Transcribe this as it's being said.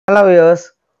Hello viewers,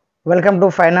 welcome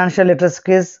to Financial Literacy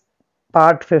Quiz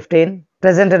Part 15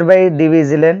 presented by DV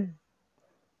Zealand.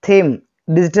 Theme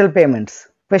Digital Payments.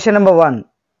 Question number 1.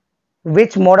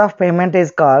 Which mode of payment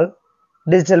is called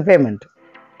digital payment?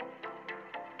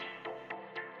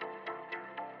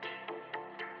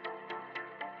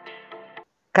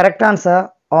 Correct answer,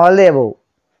 all the above.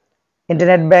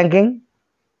 Internet banking,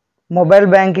 mobile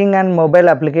banking and mobile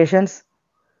applications,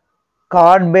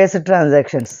 card based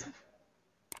transactions.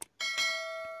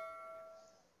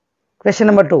 Question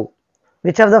number 2.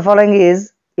 Which of the following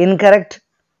is incorrect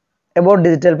about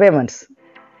digital payments?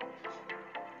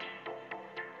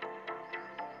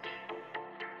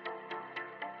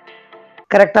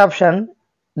 Correct option,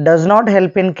 does not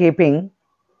help in keeping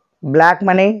black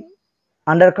money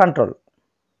under control.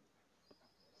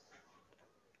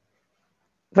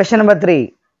 Question number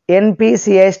 3.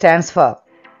 NPCI stands for?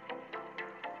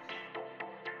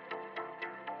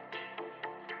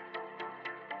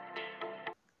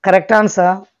 Correct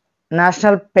answer,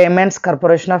 National Payments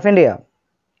Corporation of India.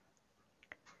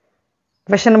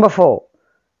 Question number 4.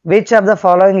 Which of the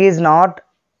following is not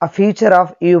a feature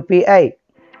of UPI?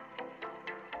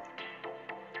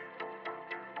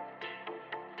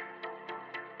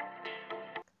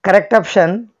 Correct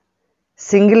option,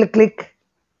 single click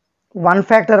one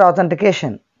factor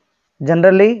authentication.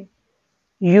 Generally,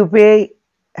 UPI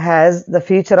has the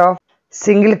feature of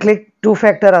single click two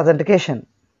factor authentication.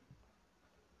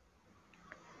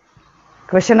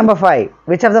 Question number 5.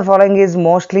 Which of the following is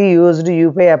mostly used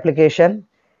UPI application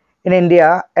in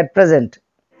India at present?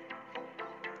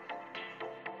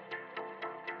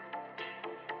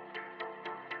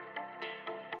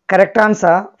 Correct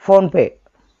answer, PhonePe.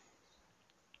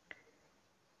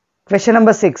 Question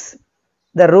number 6.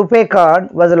 The RuPay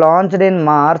card was launched in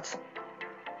March.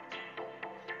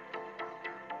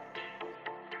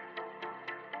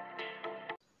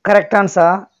 Correct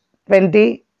answer,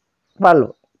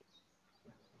 2012.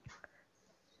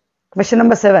 Question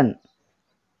number 7.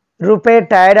 RuPay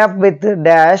tied up with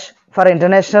Dash for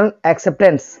international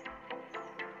acceptance.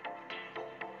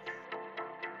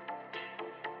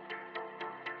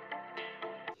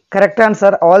 Correct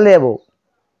answer, all the above.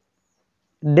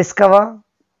 Discover,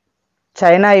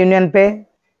 China Union Pay,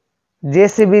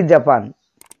 JCB Japan.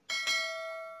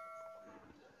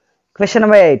 Question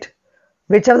number 8.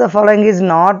 Which of the following is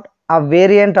not a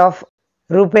variant of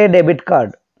RuPay debit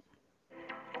card?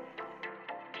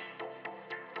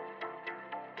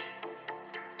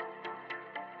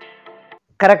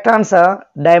 Correct answer,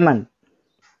 Diamond.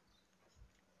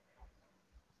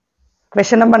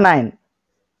 Question number 9.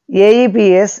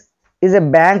 AEPS is a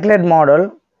bank-led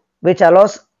model which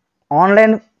allows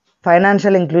online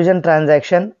financial inclusion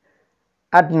transaction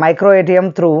at micro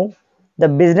ATM through the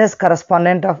business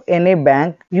correspondent of any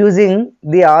bank using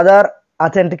the Aadhaar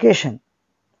authentication.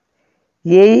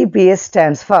 AEPS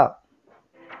stands for?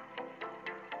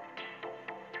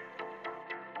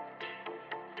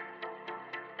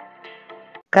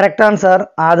 Correct answer,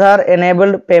 Aadhaar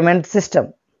enabled payment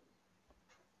system.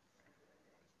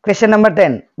 Question number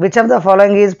 10. Which of the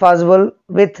following is possible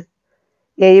with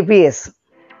AEPS?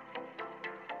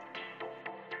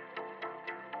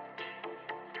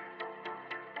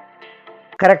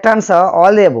 Correct answer,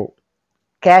 all the above.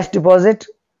 Cash deposit,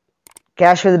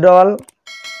 cash withdrawal,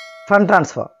 fund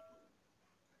transfer.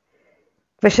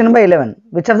 Question number 11.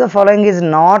 Which of the following is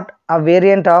not a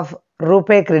variant of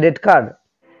RuPay credit card?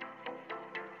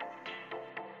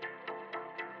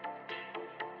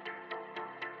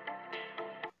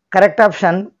 Correct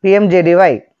option,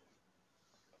 PMJDY.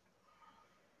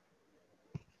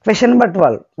 Question number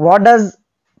 12. What does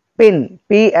PIN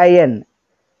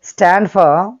stand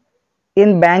for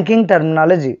in banking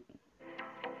terminology?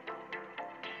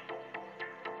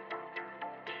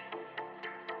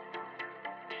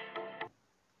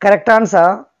 Correct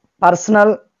answer,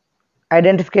 personal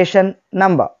identification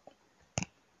number.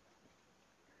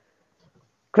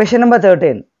 Question number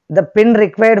 13. The PIN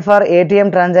required for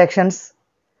ATM transactions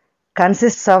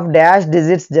consists of dash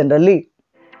digits generally.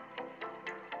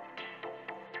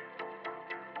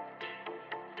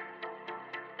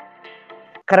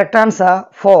 Correct answer,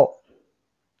 4.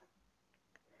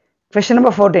 Question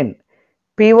number 14.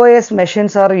 POS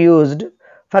machines are used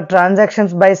for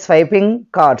transactions by swiping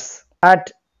cards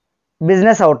at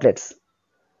business outlets.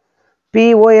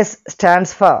 POS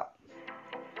stands for?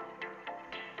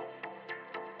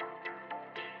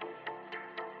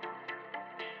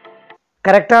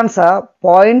 Correct answer,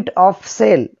 point of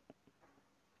sale.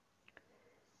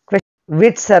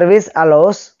 Which service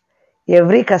allows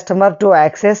every customer to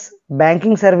access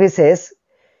banking services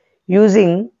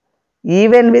using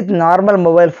even with normal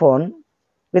mobile phone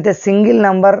with a single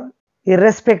number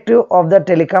irrespective of the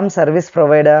telecom service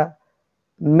provider,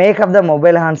 make of the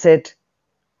mobile handset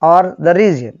or the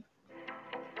region.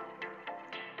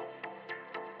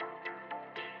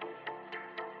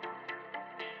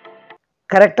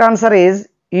 Correct answer is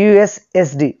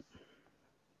USSD.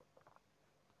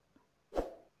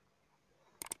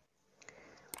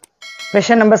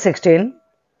 Question number 16.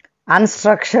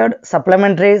 Unstructured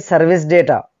Supplementary Service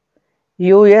Data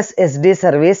USSD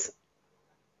service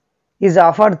is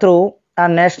offered through a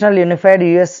National Unified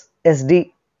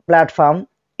USSD platform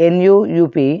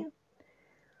NUUP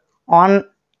on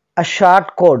a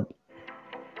short code.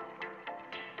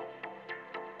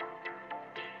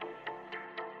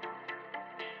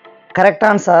 Correct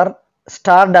answer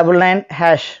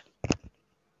 *99#.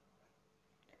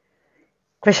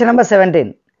 Question number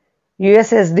 17.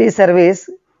 USSD service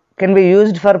can be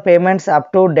used for payments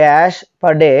up to dash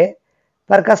per day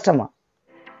per customer.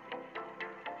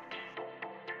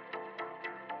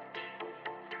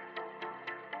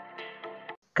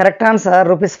 Correct answer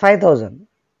 ₹5,000.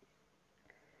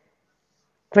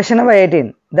 Question number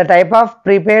 18. The type of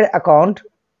prepaid account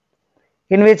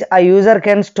in which a user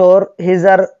can store his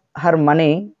or her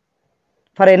money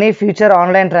for any future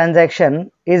online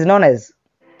transaction is known as.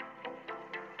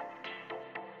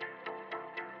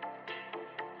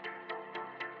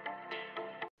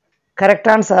 Correct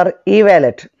answer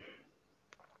e-wallet.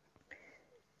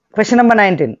 Question number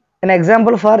 19. An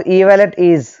example for e-wallet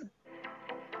is.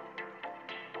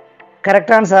 Correct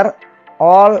answer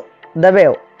all the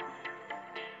above.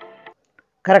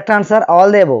 Correct answer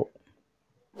all the above.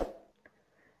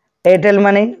 Airtel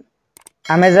Money,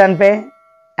 Amazon Pay,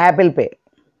 Apple Pay.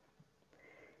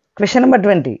 Question number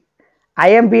 20.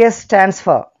 IMPS stands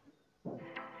for.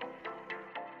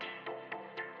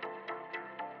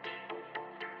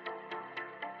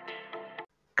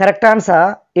 Correct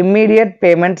answer immediate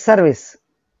payment service.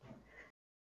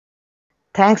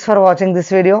 Thanks for watching this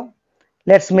video.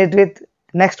 Let's meet with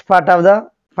next part of the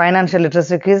financial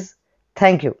literacy quiz.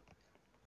 Thank you.